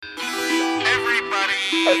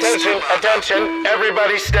Attention, attention,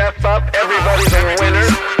 everybody step up, everybody's a winner.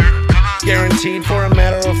 Guaranteed for a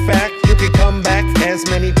matter of fact, you can come back as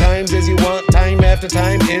many times as you want, time after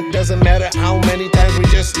time. It doesn't matter how many times, we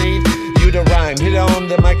just need you to rhyme. Hit on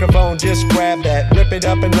the microphone, just grab that, rip it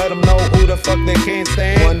up and let them know who the fuck they can't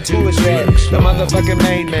stand. 1, 2 is that, the motherfucking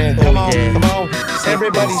Mandman. Come on, come on,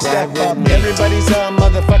 everybody step up. Everybody's a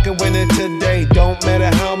motherfucking winner today. Don't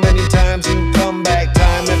matter how many times you come back,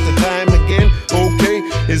 time after time again. Okay,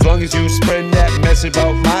 as long as you spread that message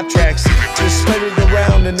about my tracks, just spread it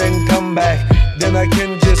around and then come back. Then I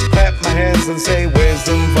can just clap my hands and say, where's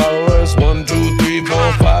them followers? 1, 2, 3,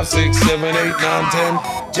 4, 5, 6, 7, 8, 9,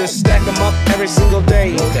 10. Just stack them up every single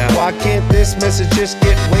day. Why can't this message just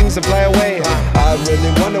get wings and fly away? I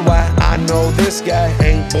really wonder why. I know this guy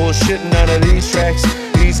ain't bullshitting none of these tracks.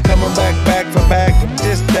 He's coming back for back,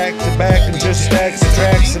 just back to back, and just stack the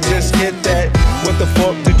tracks and just get that. What the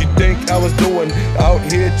fuck did you think I was doing? Out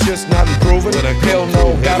here just not improving? Hell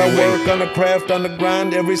no, gotta work on the craft, on the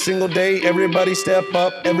grind every single day. Everybody step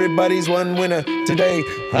up, everybody's one winner today.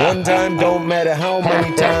 One time, don't matter how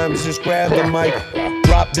many times, just grab the mic,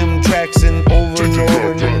 drop them tracks and over and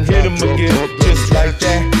over and then hit them again, just like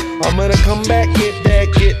that. I'm gonna come back, get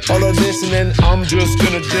all of this, and then I'm just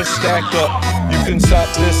gonna stack up. You can stop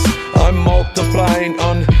this, I'm multiplying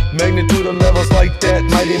on magnitude of levels like that.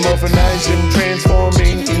 Mighty morphinizing,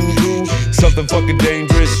 transforming into something fucking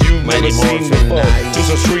dangerous you've never seen before.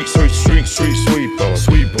 Just a street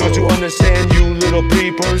sweep. Don't you understand, you little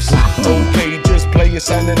peepers? Okay, just play your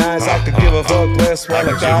sounding eyes. I could give a fuck less while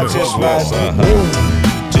the guy just rides.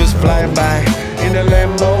 Just flying by in a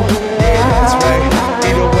Lambo. Yeah, that's right.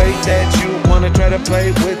 Either way that you wanna try to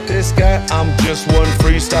play with this guy, I'm just one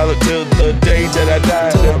freestyler till the day that I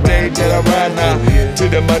die. The day that I ride now, to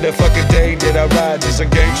the motherfucking day that I ride. Just a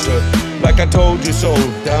gangster, like I told you so,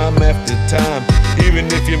 time after time. Even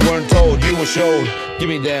if you weren't told, you were showed. Give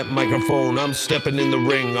me that microphone, I'm stepping in the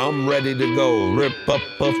ring, I'm ready to go. Rip up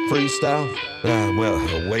a freestyle? Well,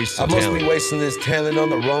 a waste of talent. I must be wasting this talent on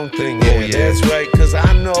the wrong thing. Yeah, that's right, cause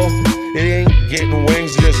I know it ain't getting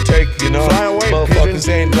wings, just take, you know. Fly away, motherfuckers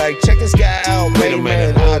ain't like, check this guy out. Wait a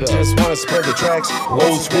minute, I just wanna spread the tracks.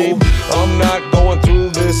 Old school, I'm not going through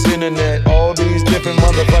this internet. All these different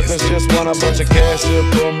motherfuckers just want a bunch of cash to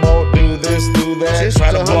promote. Do this, do that, just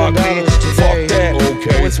try to block me. Fuck that,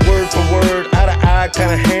 okay. It's word for word, eye to eye,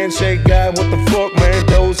 kinda handshake guy. What the fuck, man?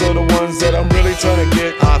 Those are the ones that I'm really trying to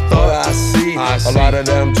get. I thought I see. A lot of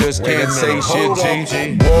them just can't say shit,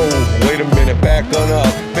 G. Whoa, wait a minute, back on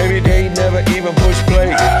up. Maybe they never even push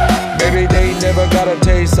play. Maybe they never got a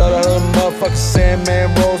taste of the motherfucking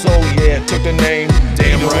Sandman rolls. Oh yeah, took the name.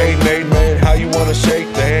 Damn right, made man. How you wanna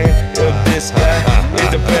shake the hand of this guy?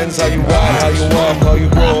 It depends how you ride, how you walk, how you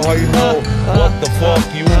grow, how you know what the fuck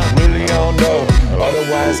you really don't know.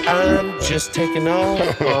 Otherwise, I'm just taking on.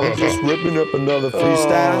 I'm just ripping up another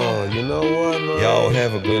freestyle. Oh, you know what, man? Y'all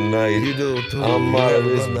have a good night. You do too. I'm out of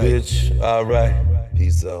this bitch. Alright,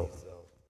 peace out.